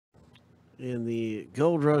in the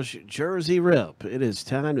Gold Rush Jersey Rip. It is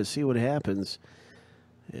time to see what happens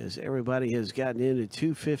as everybody has gotten into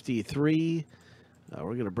 253. We're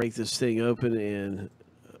going to break this thing open and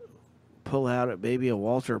pull out maybe a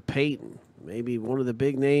Walter Payton, maybe one of the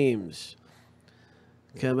big names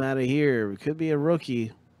come out of here. It could be a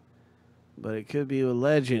rookie, but it could be a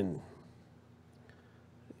legend.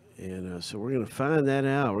 And so we're going to find that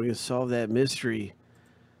out. We're going to solve that mystery.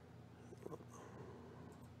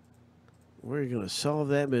 We're going to solve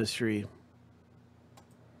that mystery.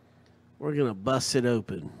 We're going to bust it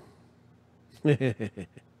open. We're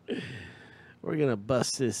going to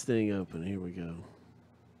bust this thing open. Here we go.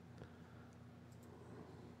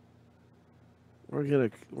 We're going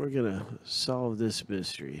to solve this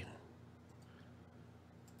mystery.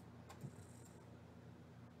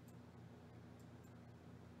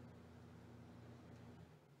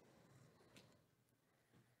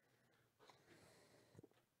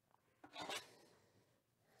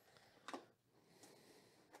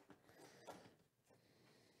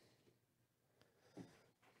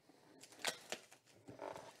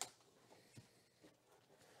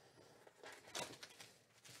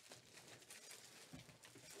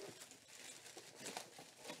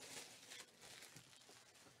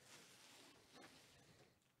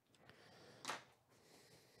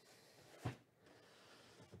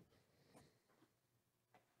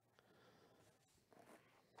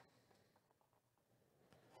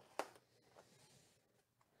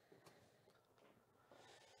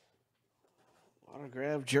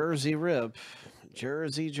 Autograph Jersey Rip.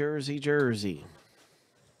 Jersey, Jersey, Jersey.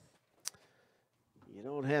 You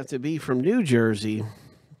don't have to be from New Jersey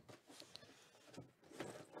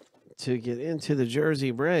to get into the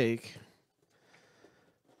Jersey break.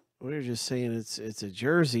 We're just saying it's a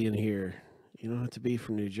Jersey in here. You don't have to be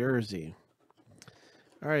from New Jersey.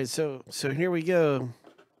 All right, so here we go.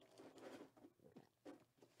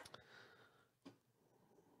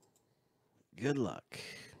 Good luck.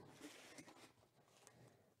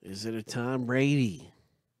 Is it a Tom Brady?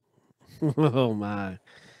 Oh, my.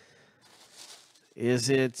 Is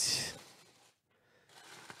it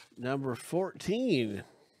number 14?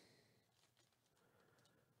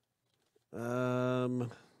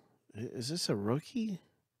 Is this a rookie?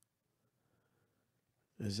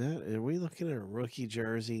 Are we looking at a rookie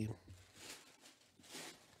jersey?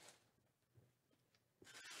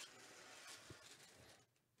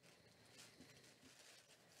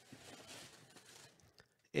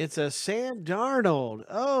 It's a Sam Darnold.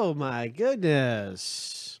 Oh, my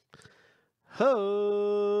goodness.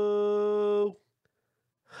 Ho.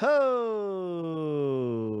 Ho.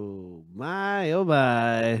 My, oh,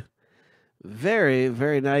 my. Very,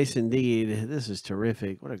 very nice indeed. This is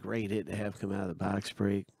terrific. What a great hit to have come out of the box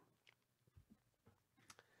break.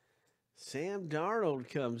 Sam Darnold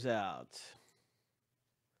comes out.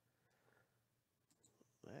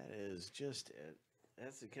 That is just it.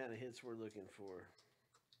 That's the kind of hits we're looking for.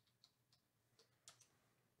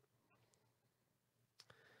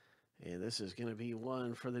 And this is going to be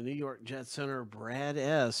one for the New York Jets owner, Brad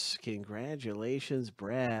S. Congratulations,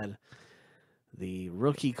 Brad. The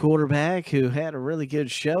rookie quarterback who had a really good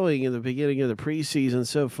showing in the beginning of the preseason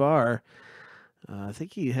so far. I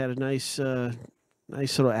think he had a nice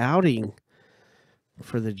little outing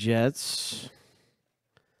for the Jets.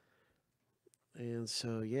 And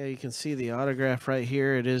so, yeah, you can see the autograph right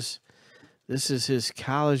here. This is his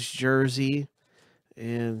college jersey.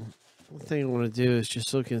 And one thing I want to do is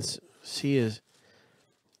just look and see is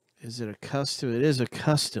it a custom? It is a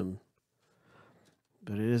custom,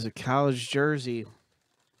 but it is a college jersey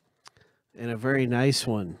and a very nice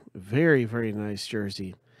one. Very, very nice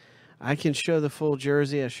jersey. I can show the full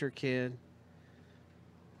jersey. I sure can.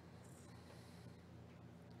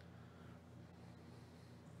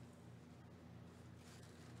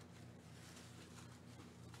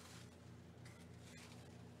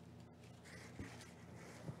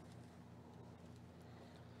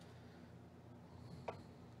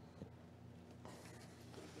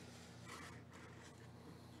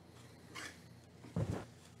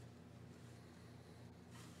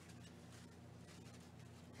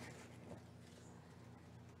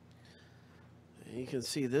 You can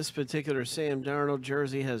see this particular Sam Darnold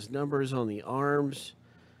jersey has numbers on the arms.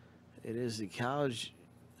 It is the college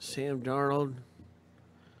Sam Darnold.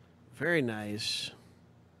 Very nice.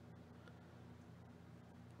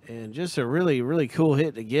 And just a really, really cool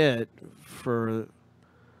hit to get for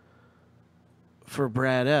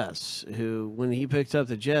Brad S., who, when he picked up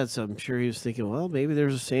the Jets, I'm sure he was thinking, well, maybe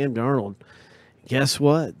there's a Sam Darnold. Guess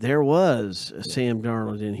what? There was a Sam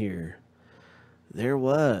Darnold in here. There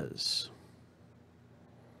was.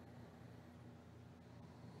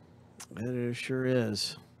 It sure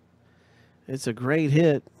is. It's a great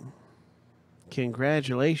hit.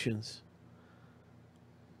 Congratulations.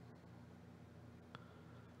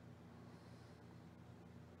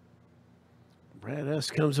 Brad S.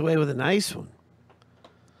 comes away with a nice one.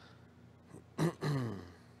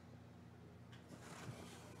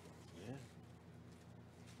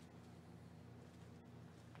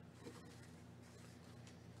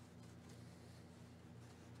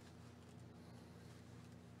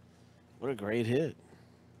 What a great hit.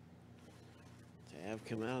 To have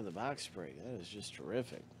come out of the box break, that is just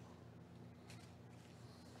terrific.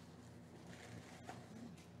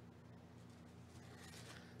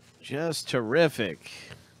 Just terrific.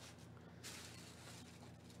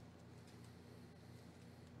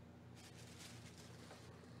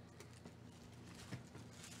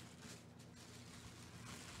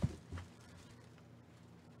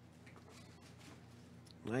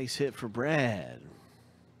 Nice hit for Brad.